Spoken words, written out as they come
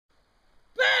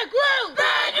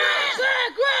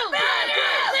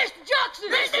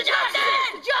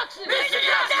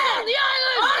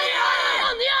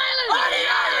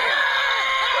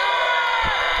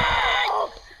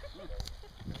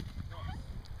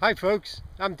Hi folks,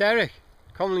 I'm Derek,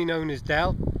 commonly known as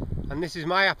Del, and this is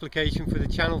my application for the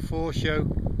Channel 4 show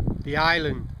The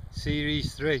Island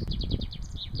Series 3.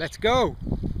 Let's go!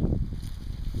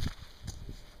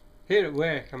 Here at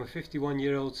work I'm a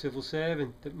 51-year-old civil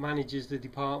servant that manages the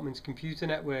department's computer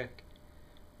network,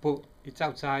 but it's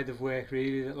outside of work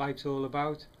really that life's all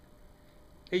about.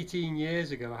 18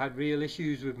 years ago I had real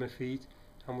issues with my feet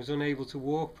and was unable to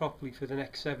walk properly for the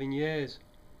next 7 years.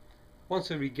 Once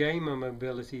I regained my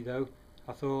mobility though,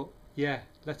 I thought, yeah,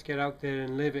 let's get out there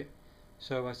and live it.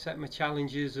 So I set my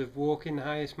challenges of walking the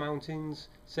highest mountains,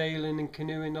 sailing and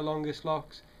canoeing the longest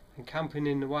lochs, and camping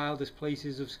in the wildest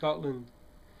places of Scotland.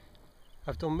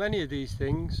 I've done many of these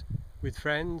things with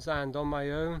friends and on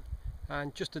my own,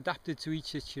 and just adapted to each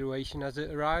situation as it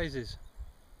arises.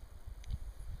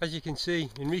 As you can see,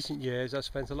 in recent years I've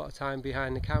spent a lot of time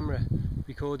behind the camera,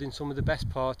 recording some of the best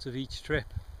parts of each trip.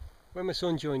 When my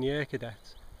son joined the Air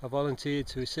Cadets, I volunteered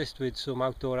to assist with some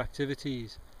outdoor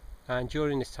activities, and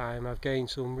during this time I've gained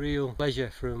some real pleasure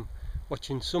from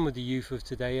watching some of the youth of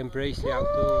today embrace the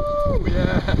outdoors.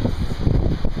 Yeah.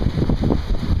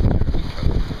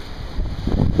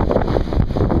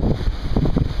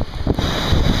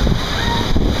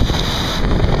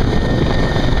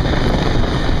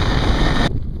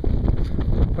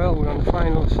 Well, we're on the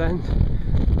final ascent,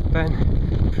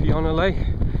 Ben Fiona Lake,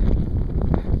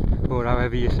 or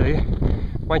however you say it.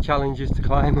 My challenge is to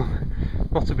climb them,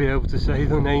 not to be able to say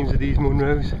the names of these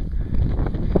Munros.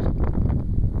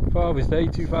 Father's Day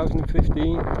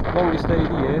 2015, longest day of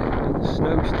the year, and the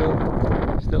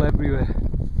snow's still everywhere.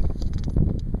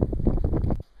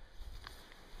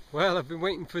 Well, I've been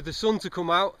waiting for the sun to come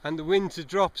out and the wind to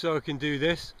drop so I can do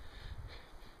this.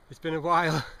 It's been a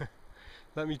while,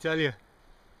 let me tell you.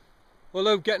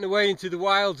 Although getting away into the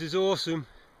wilds is awesome,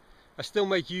 I still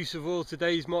make use of all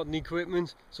today's modern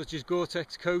equipment such as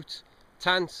Gore-Tex coats,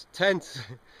 tents,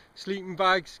 sleeping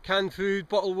bags, canned food,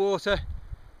 bottled water,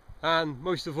 and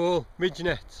most of all, midge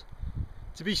nets.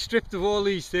 To be stripped of all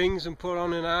these things and put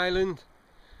on an island,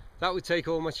 that would take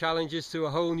all my challenges to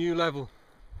a whole new level.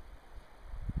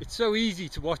 It's so easy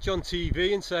to watch on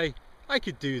TV and say, I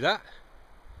could do that,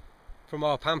 from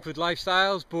our pampered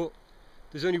lifestyles, but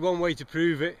there's only one way to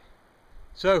prove it.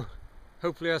 So,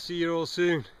 hopefully I'll see you all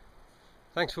soon.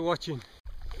 Thanks for watching.